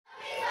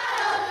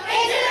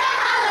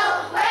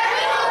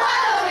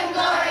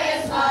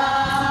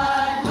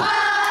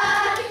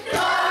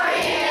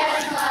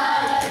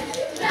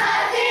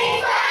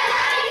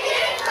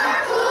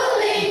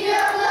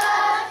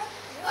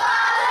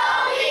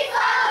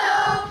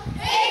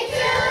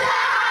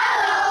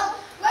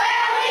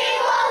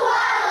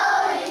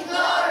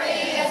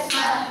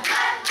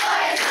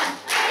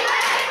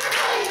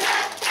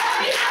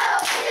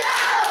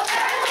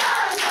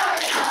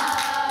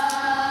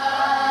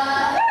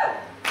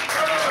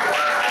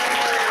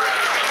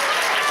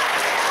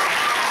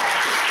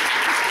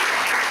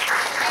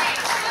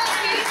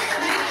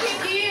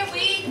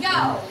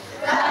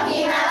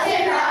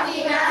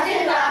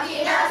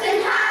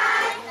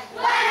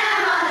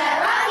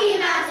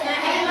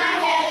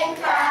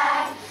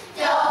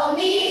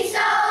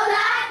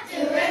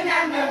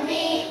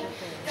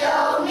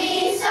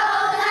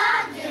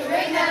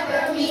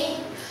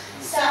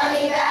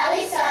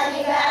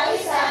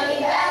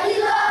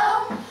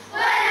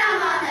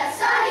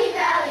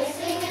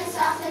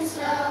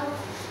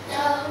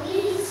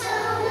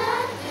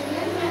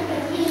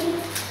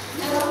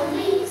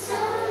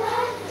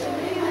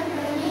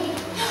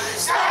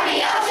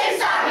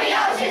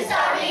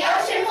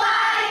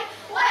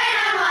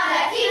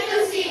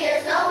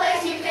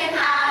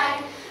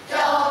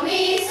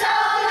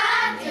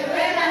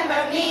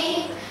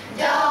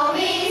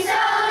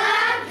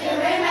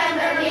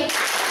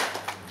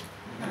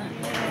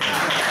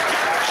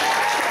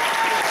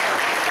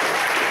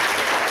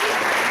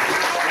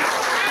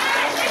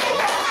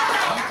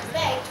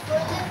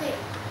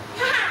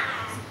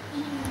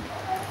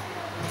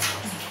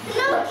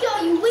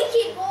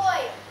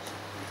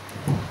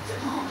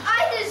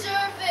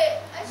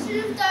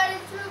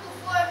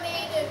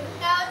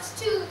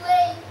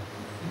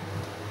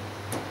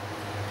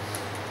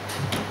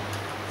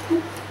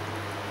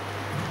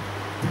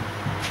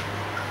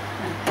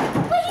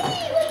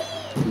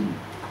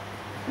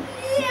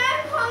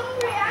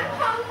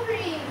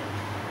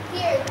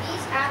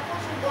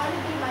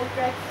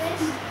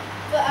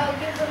I'll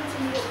give them to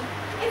you.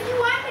 If you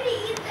want me to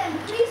eat them,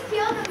 please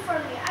peel them for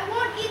me. I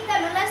won't eat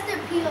them unless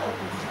they're peeled.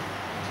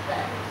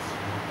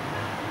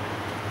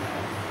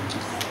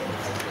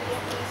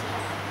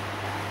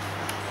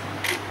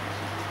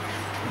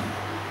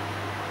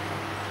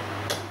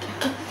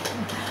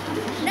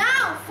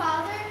 Now,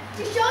 Father,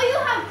 to show you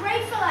how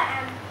grateful I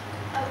am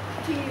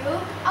to you,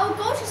 I will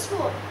go to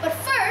school. But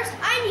first,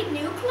 I need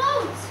new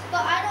clothes.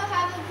 But I don't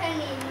have a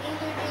penny,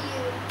 neither do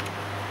you.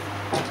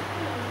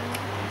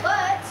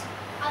 But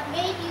I've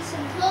made you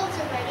some clothes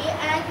already,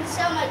 and I can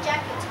sell my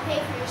jacket to pay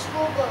for your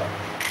school book.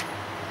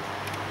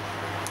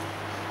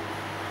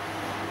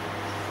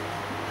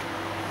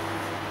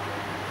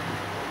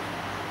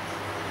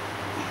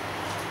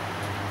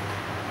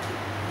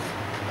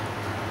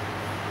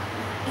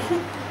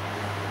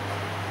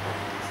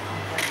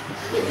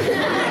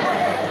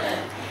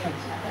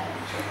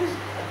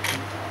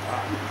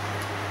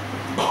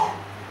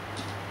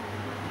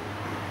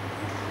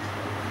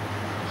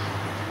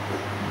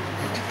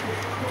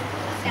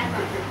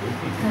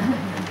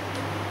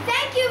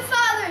 Thank you,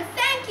 Father,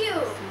 thank you.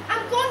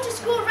 I'm going to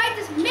school right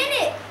this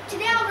minute.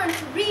 Today I'll learn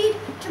to read,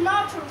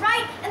 tomorrow to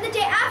write, and the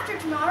day after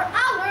tomorrow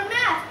I'll learn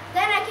math.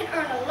 Then I can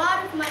earn a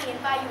lot of money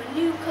and buy you a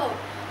new coat.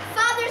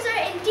 Fathers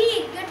are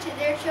indeed good to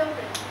their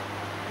children.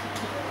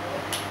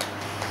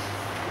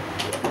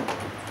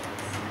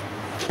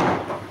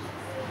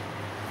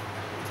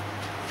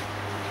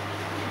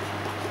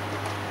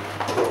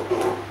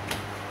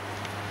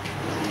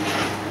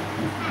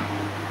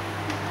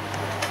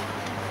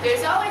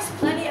 There's always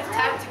plenty of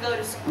time to go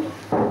to school.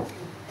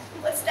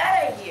 What's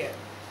that I hear?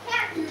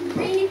 Can't you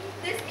read?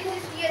 This is a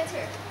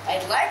theater.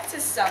 I'd like to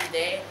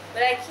someday,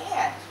 but I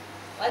can't.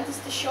 When does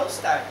the show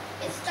start?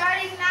 It's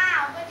starting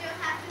now, but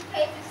you'll have to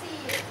pay to see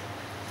it.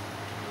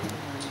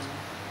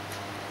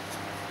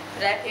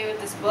 Could I pay with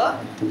this book?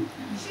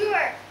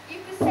 Sure, you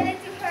can send it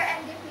to her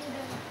and give me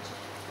the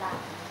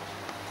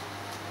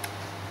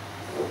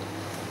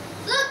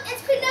Look,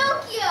 it's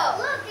Pinocchio!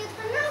 Look, it's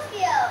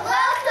Pinocchio!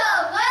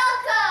 Welcome,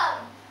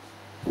 welcome!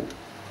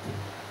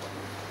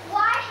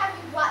 Why have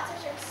you brought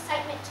such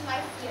excitement to my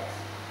theater?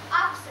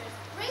 Officers,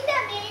 bring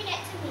that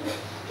marionette to me.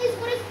 His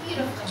wood is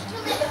beautiful.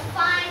 He'll make a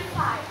fine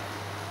fire.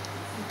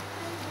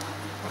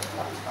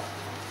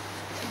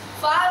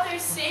 Father,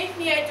 save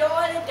me. I don't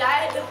want to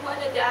die. I don't want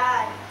to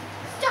die.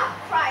 Stop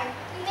crying.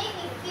 You make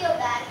me feel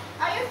bad.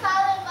 Are your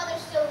father and mother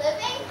still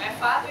living? My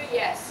father,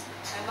 yes.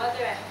 My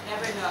mother, I have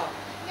never known.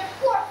 Your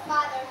poor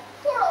father.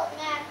 Poor old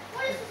man.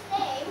 What is his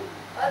name?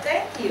 Oh,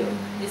 thank you.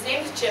 His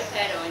name is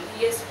Geppetto, and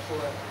he is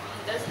poor.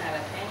 He doesn't have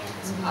a penny in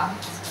his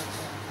pockets.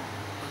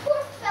 Poor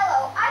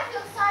fellow. I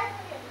feel sorry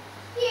for him.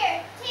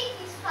 Here, take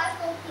these 5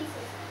 gold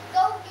pieces.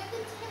 Go give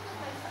them to him with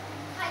my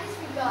kindest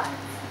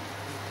regards.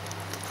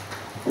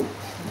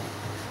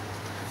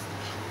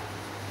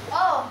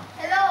 Oh,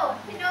 hello,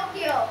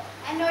 Pinocchio.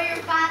 I know your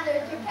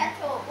father,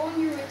 Geppetto. Won't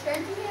you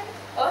return to him?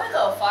 Oh,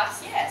 hello,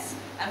 Fox. Yes,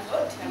 I'm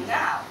going to him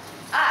now.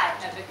 I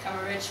have become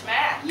a rich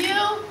man. You,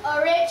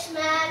 a rich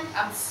man?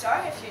 I'm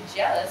sorry if you're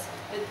jealous,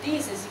 but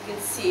these, as you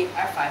can see,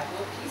 are 5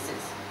 gold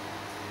pieces.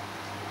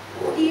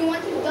 Do you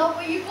want to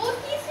double your gold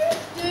pieces?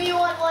 Do you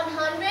want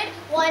 100,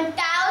 1,000,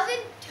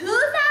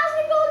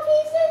 2,000 gold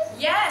pieces?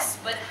 Yes,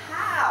 but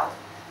how?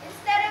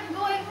 Instead of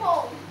going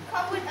home,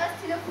 come with us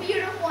to the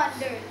Field of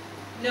Wonders.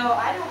 No,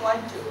 I don't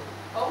want to.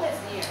 Home is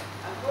near.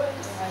 I'm going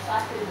to my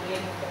father is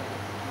waiting for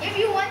me. If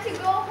you want to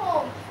go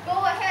home, go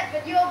ahead,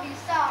 but you'll be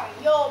sorry.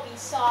 You'll be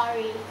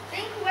sorry.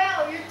 Think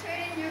well, you're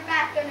turning your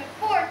back on a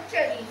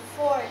fortune. A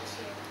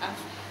fortune.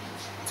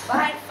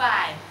 Fine,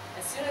 fine.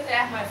 As soon as I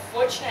have my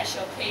fortune, I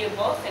shall pay you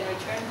both and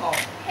return home.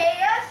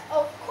 Pay us?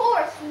 Of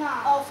course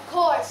not. Of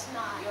course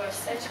not. You are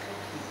such good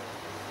people.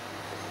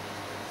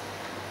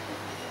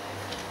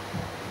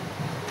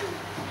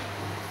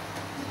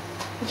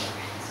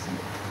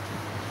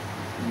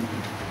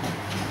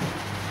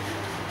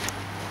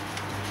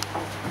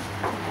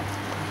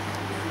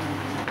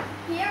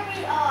 Here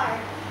we are.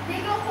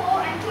 Dig a hole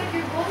and put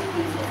your gold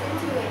pieces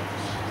into it.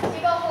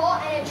 Dig a hole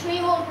and a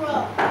tree will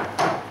grow.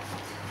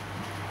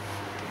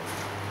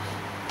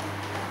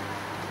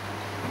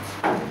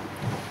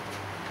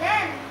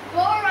 Then go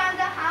around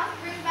the house,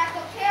 bring back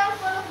a pail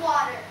full of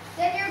water.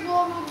 Then your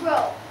gold will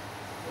grow.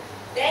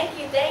 Thank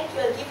you, thank you.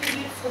 I'll give you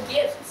beautiful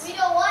gifts. We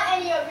don't want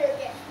any of your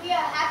gifts. We are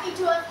happy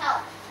to have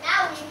helped.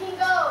 Now we can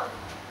go.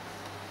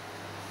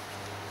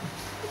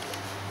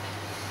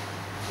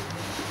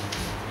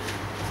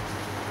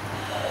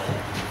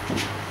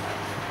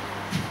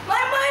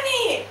 My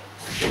money!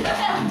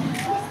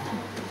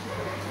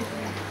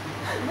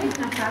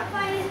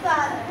 Find his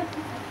father.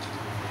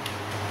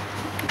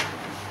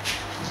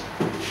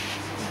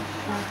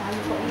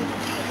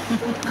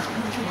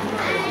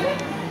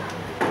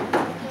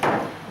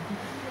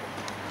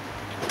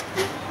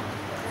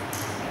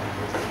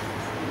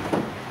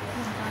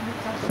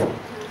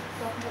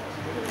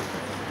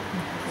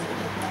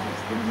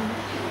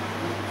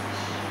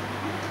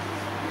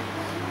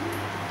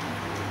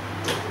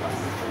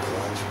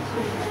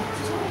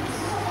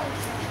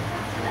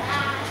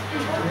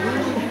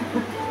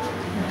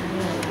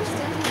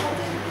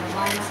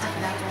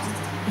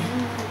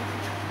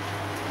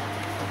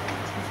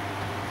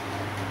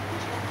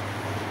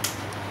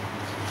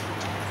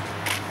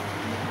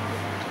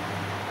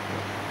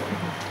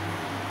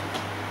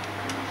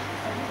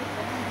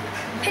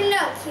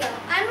 Pinocchio,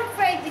 I'm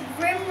afraid the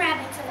grim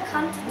rabbits have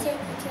come to take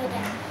you to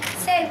death.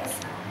 Save us.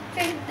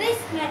 Drink this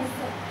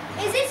medicine.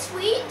 Is it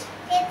sweet?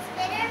 It's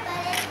bitter,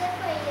 but it's good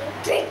for you.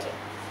 Drink it.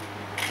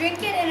 Drink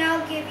it and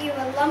I'll give you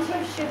a lump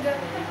of sugar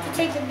to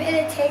take the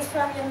bitter taste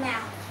from your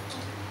mouth.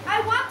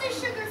 I want the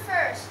sugar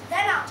first,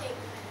 then I'll take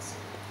the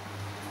medicine.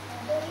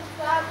 Do you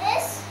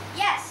promise?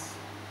 Yes.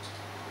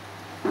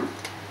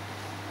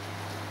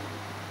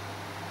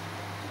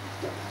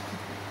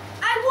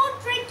 I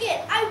won't drink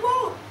it. I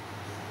won't.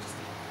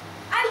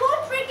 I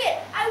won't drink it.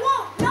 I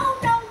won't. No,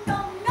 no, no,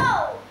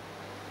 no.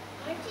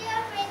 Aren't you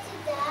afraid to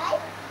die?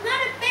 Not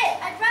a bit.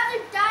 I'd rather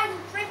die than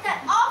drink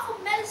that awful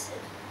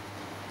medicine.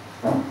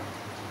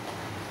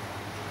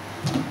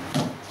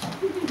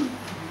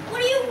 What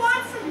do you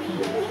want from me?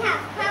 We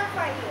have come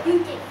for you.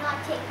 You did not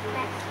take the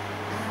medicine.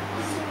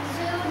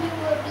 Soon you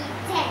will be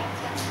dead.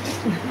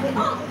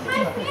 Oh,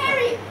 my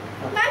fairy!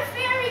 My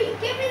fairy!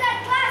 Give me that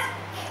glass!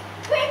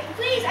 Quick,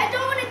 please! I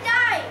don't want to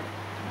die!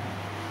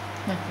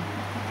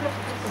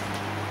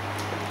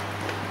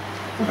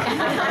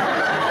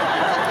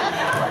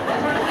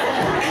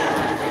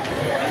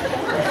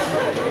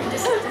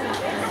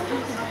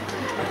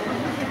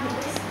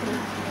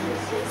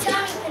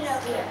 Tell me,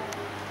 Pinocchio,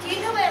 do you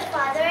know where your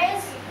father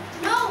is?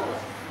 No.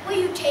 Will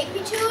you take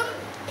me to him?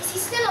 Is he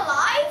still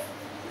alive?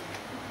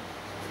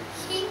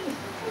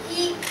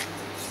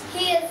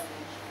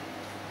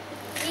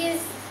 He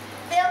is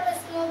built a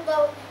small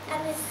boat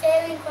and is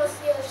sailing across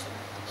the ocean,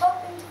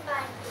 hoping to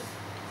find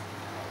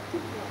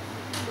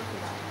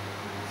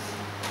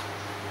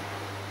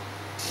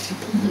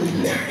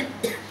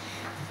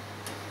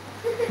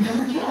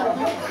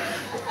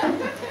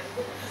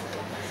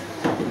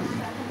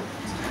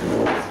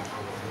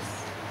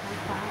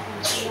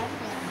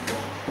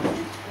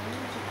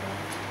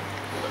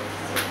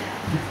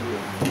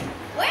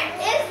Where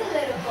is the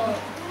little boat?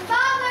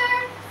 Father!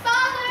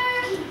 Father!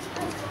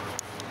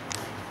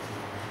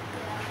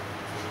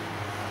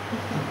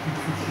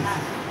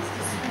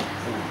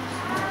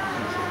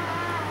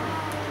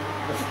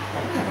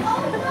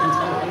 Oh no!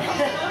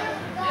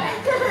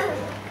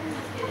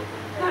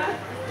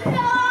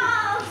 No!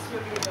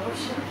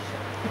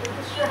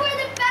 You were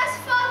the best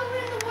father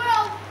in the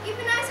world,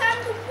 even as I'm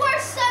the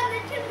worst son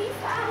that can be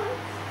found.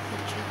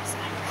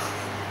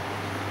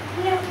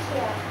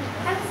 Pinocchio,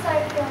 I'm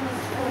sorry for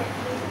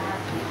misfortune.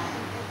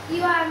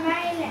 You are a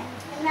marionette,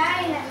 and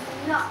marionettes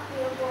are not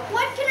real boys.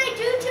 What can I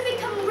do to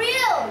become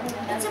real?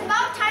 It's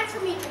about time for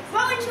me to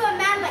grow into a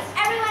man like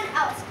everyone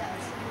else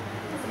does.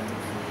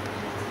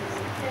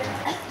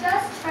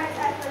 Just try to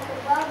act like a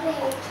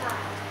well-behaved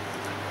child.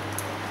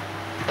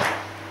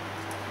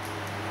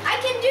 I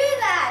can do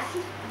that!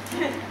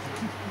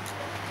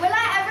 Will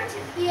I ever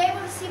be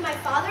able to see my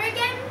father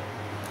again?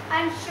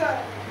 I'm sure of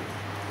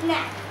it.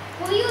 Now,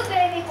 will you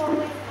obey me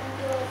always and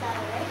do as I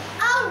wish?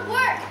 I'll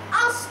work!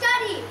 I'll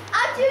study!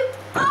 I'll do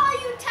all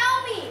you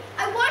tell me!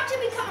 I want to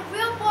become a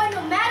real boy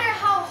no matter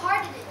how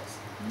hard it is.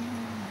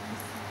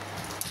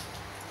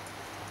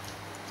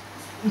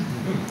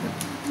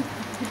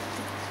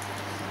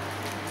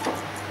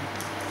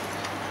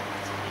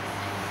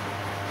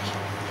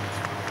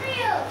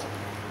 Real!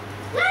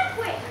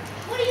 Lamplight!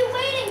 What are you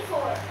waiting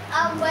for?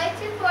 I'm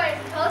waiting for a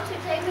coat to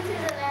take me to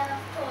the land of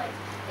toys.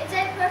 It's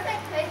a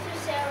perfect place to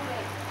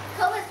celebrate.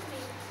 Come with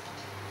me.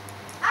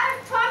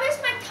 I've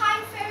promised my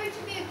kind fairy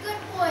to be a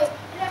good boy,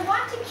 and I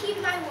want to keep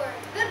my word.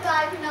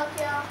 Goodbye,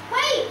 Pinocchio.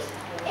 Wait!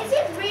 Is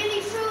it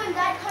really true in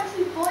that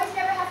country boys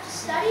never have to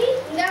study?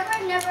 Never,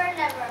 never,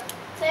 never.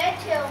 Play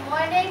till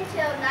morning,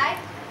 till night,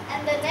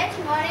 and the next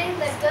morning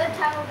the good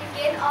time will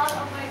begin all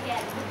over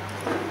again.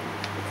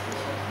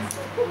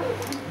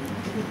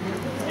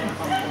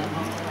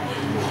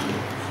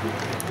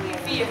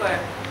 Fever.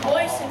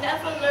 Boys who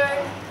never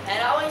learn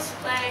and always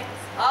play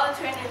all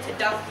turn into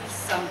donkeys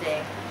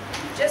someday.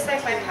 Just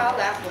like my pal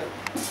Lapwood.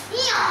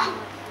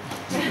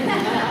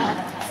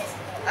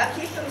 I'll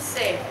keep them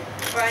safe,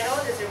 for I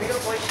know there's a real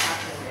boy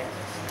champion there.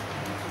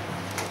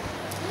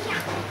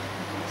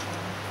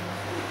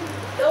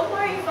 Don't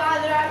worry,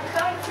 Father, I'm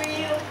coming for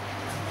you.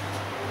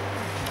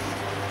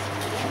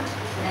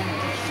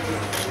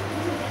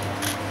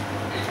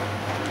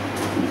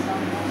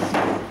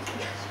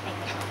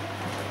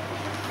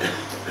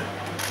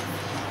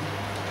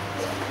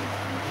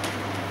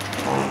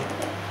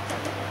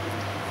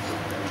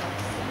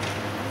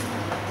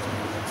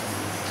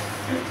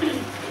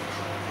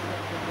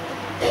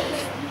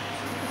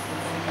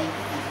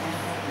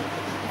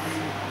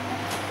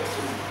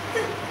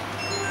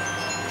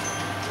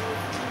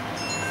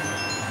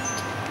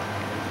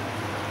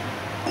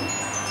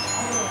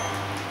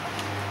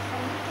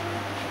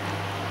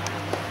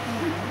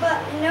 But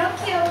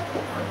Pinocchio,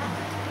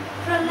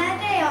 from that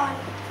day on,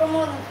 for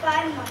more than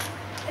 5 months,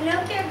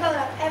 Pinocchio got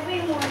up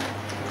every morning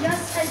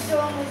just as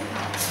dawn was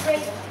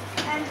breaking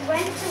and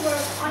went to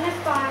work on a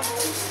farm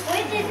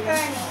with his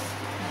earnings.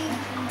 He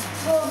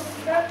bought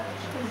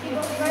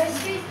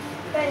groceries,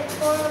 but his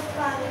poor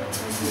father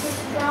was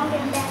strong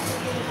and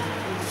desperate.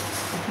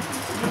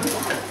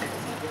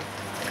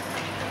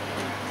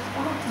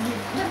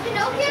 But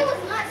Pinocchio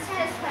was not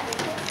satisfied.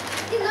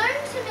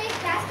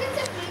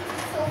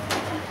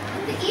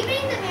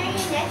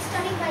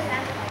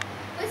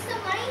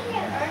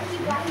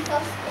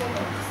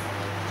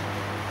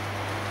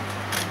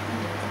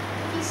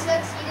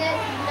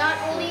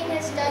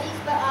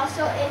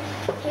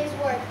 his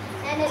work.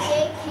 And a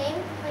day came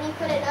when he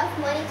put enough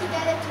money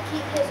together to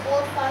keep his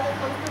old father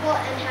comfortable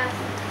and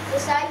happy.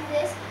 Besides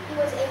this, he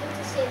was able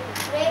to save a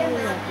great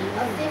amount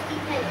of 50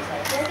 pennies.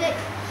 With it,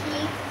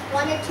 he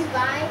wanted to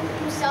buy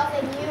himself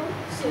a new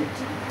suit.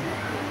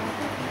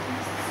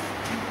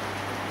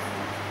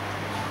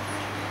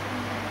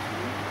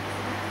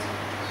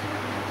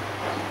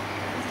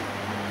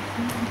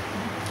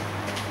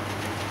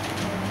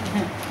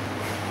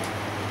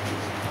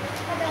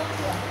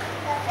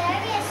 The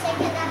fairy is sick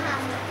in the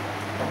house.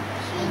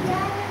 She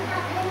doesn't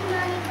have any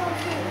money for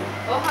food.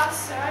 Oh, how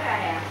sorry I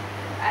am.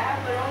 I have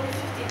but only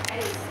 50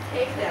 pennies.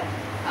 Take them.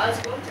 I was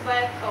going to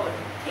buy a coat.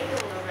 Take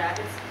them, little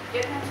rabbits.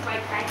 Give them to my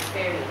kind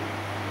fairy.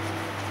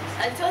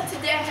 Until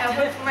today, I have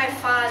worked for my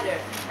father.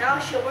 Now I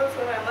shall work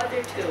for my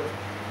mother, too.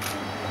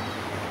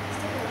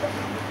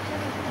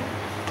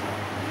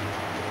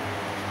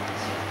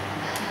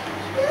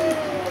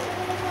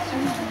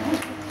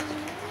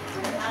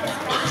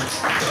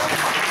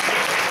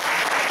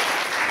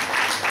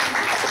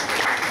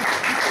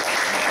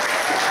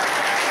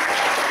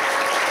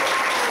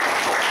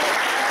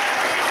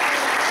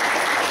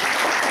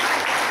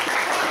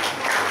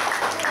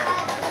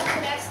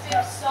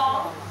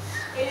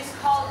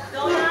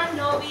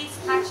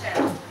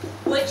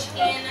 Which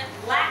in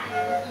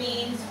Latin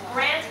means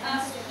grant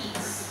us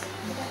peace.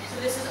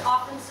 So this is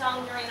often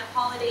sung during the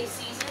holiday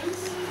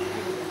seasons.